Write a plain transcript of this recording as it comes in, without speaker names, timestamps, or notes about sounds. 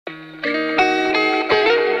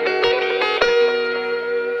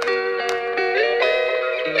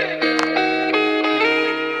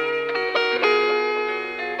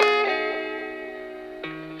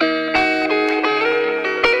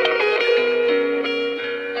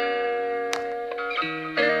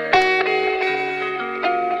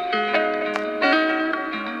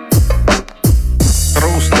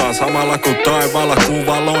taustalla kun taivaalla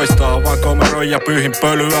kuva loistaa. Vaan komeroin ja pyyhin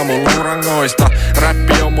pölyä mun luurangoista.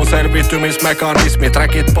 Räppi on mun selviytymismekanismi.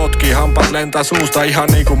 Trackit potkii, hampat lentää suusta ihan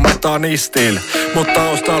niinku metanistil. Mut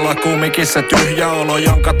taustalla kumminkin se tyhjä olo,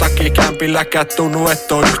 jonka takia kämpillä kättunnu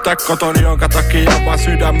et oo yhtä koton. Jonka takia avaa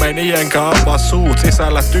sydämeni enkä avaa suut.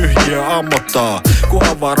 Sisällä tyhjiö ammottaa ku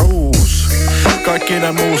avaruus. Kaikki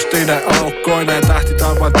ne mustine aukkoineen, tähti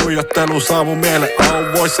taivaan tuijottelu saa mun mielen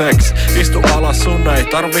auvoiseks. Istu alas, sun ei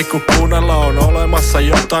tarvi ku kuunnella, on olemassa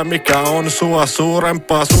jotain mikä on sua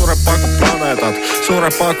suurempaa. Suurempaa kuin planeetat,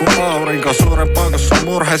 suurempaa kuin aurinko, suurempaa kuin sun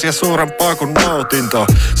murhees ja suurempaa kuin nautinto.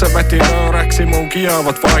 Se veti nöyräksi mun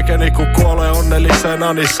kiavat vaikeni, kun kuolee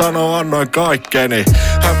onnellisena, niin sano annoin kaikkeni.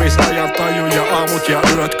 Hävis ajan taju ja aamut ja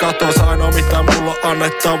yöt katos, ainoa mitä mulla on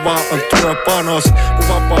annettavaa on työpanos. Mun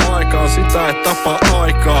vapaa-aika on sitä, että tapa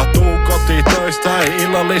aikaa. Tuun kotiin töistä, ei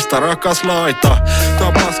illallista rakas laita. Tää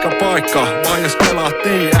on paska paikka, vaan jos pelaat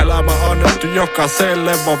niin. Elämä annettu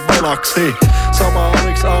jokaiselle vaan velaksi. Sama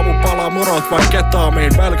oliks aamupala, murot vai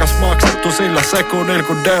ketamiin. Velkas maksettu sillä sekunnilla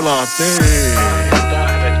kun delaat niin.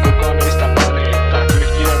 Tähdet, kuka niistä välittää?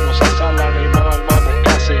 Tyhjiö mun sisällä, niin maailma mun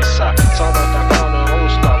käsissä. Sanotaan kaunaa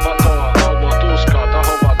ruskaa, patoa, hauvua tuskaa.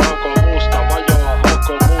 Tahovat koko musta, vajoa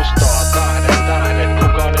koko mustaa. Tähdet,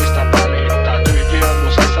 kuka niistä välittää? Tyhjiö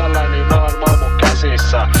mun sisällä, niin maailma mun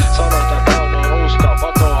käsissä. Sanotaan kaunaa ruskaa,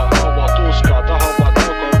 patoa, hauvua tuskaa. Tahovat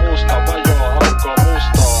koko musta, vajoa koko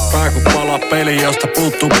mustaa. Pää kun pala peli, josta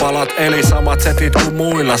puuttuu palat. Eli samat setit kuin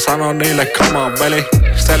muilla, sano niille come on veli.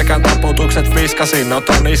 Selkän taputukset viskasin,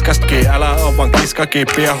 otan niskastkin. Älä oo vaan kiskakin,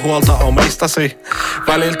 pidä huolta omistasi.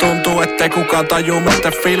 Välillä tuntuu ettei kukaan tajuu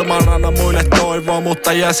miten filman. Anna muille toivoa,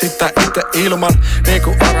 mutta jää sitten itse ilman.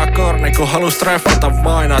 Niinku Arakorni, kun halus treffata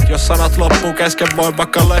vainat. Jos sanat loppuu kesken, voi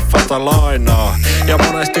vaikka leffata lainaa. Ja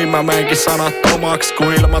monesti mä meinkin sanattomaks,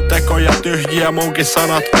 kun ilman tekoja tyhjiä munkin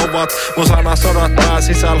sanat ovat. Mun sanasodat pää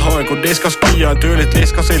sisällä hoin, kun diskos kijoin. Tyylit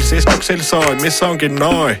liskosil, siskoksil soi, missä onkin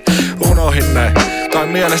noin. Unohin ne, tai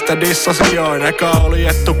mielestä dissasioin. Eka oli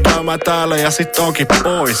jettu käymään täällä ja sit onkin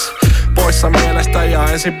pois. Poissa mielestä ja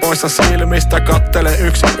ensin poissa silmistä. Kattele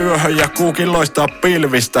yksi yöhön ja kuukin loistaa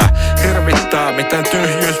pilvistä. Hirvittää miten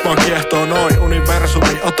tyhjyys vaan kiehtoo noin.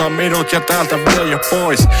 Universumi ota minut ja täältä vie jo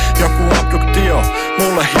pois. Joku abduktio,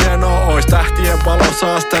 mulle hienoa ois. Tähtien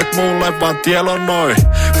valosaasteet mulle vaan tielon noin.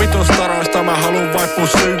 Vitustaroista mä haluun vaipua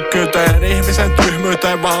synkkyyteen. Ihmisen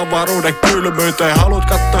tyhmyyteen vaan avaruuden kylmyyteen. Haluut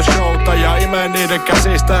kattoo showta ja imee niiden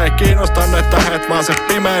käsistä. Ei kiinnosta ne tähet vaan se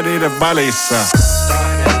pimeä niiden välissä.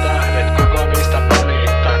 Tähdet, kuka niistä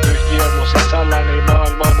välittää? Tyhjiö mun sisällä, niin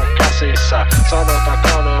maailma mun käsissä. Sanotaan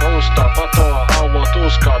kaunaa rustaa, patoa, hauvua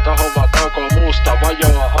tuskaa. Tahovat koko musta,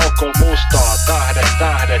 vajoa koko mustaa.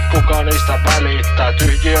 Tähdet, kuka niistä välittää?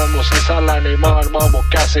 Tyhjiö mun sisällä, niin maailma mun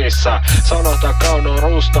käsissä. Sanotaan kaunaa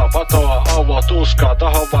rustaa, patoa, hauvua tuskaa.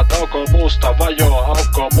 Tahovat koko musta, vajoa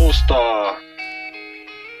koko mustaa.